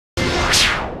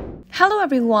Hello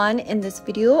everyone, in this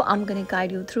video I'm going to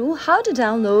guide you through how to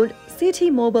download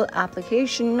Citi mobile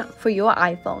application for your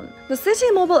iPhone. The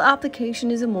Citi mobile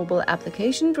application is a mobile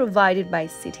application provided by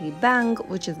Citibank,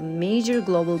 which is a major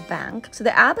global bank. So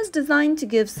the app is designed to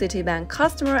give Citibank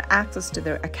customer access to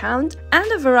their account and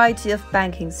a variety of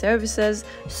banking services.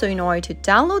 So in order to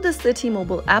download the Citi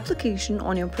mobile application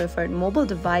on your preferred mobile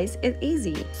device is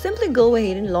easy. Simply go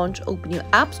ahead and open your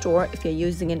App Store if you're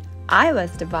using an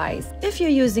iOS device. If you're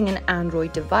using an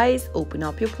Android device, open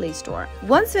up your Play Store.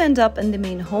 Once you end up in the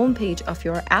main home page of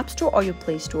your App Store or your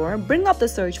Play Store, bring up the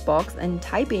search box and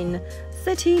type in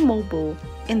Citi Mobile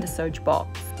in the search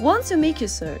box. Once you make your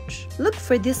search, look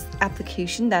for this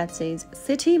application that says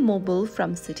Citi Mobile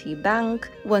from Citibank.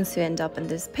 Once you end up in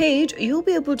this page, you'll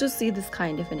be able to see this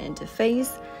kind of an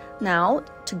interface. Now,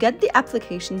 to get the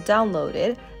application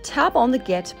downloaded, tap on the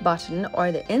Get button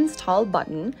or the Install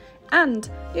button, and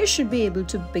you should be able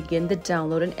to begin the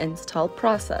download and install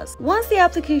process. Once the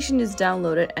application is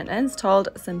downloaded and installed,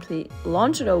 simply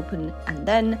launch it open, and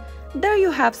then there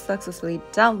you have successfully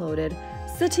downloaded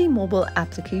Citi mobile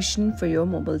application for your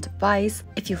mobile device.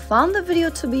 If you found the video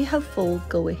to be helpful,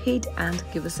 go ahead and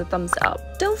give us a thumbs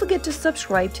up. Don't forget to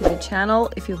subscribe to the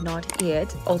channel if you've not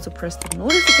yet. Also press the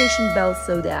notification bell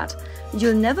so that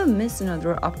you'll never miss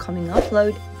another upcoming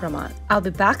upload from us. I'll be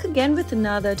back again with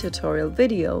another tutorial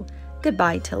video.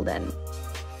 Goodbye till then.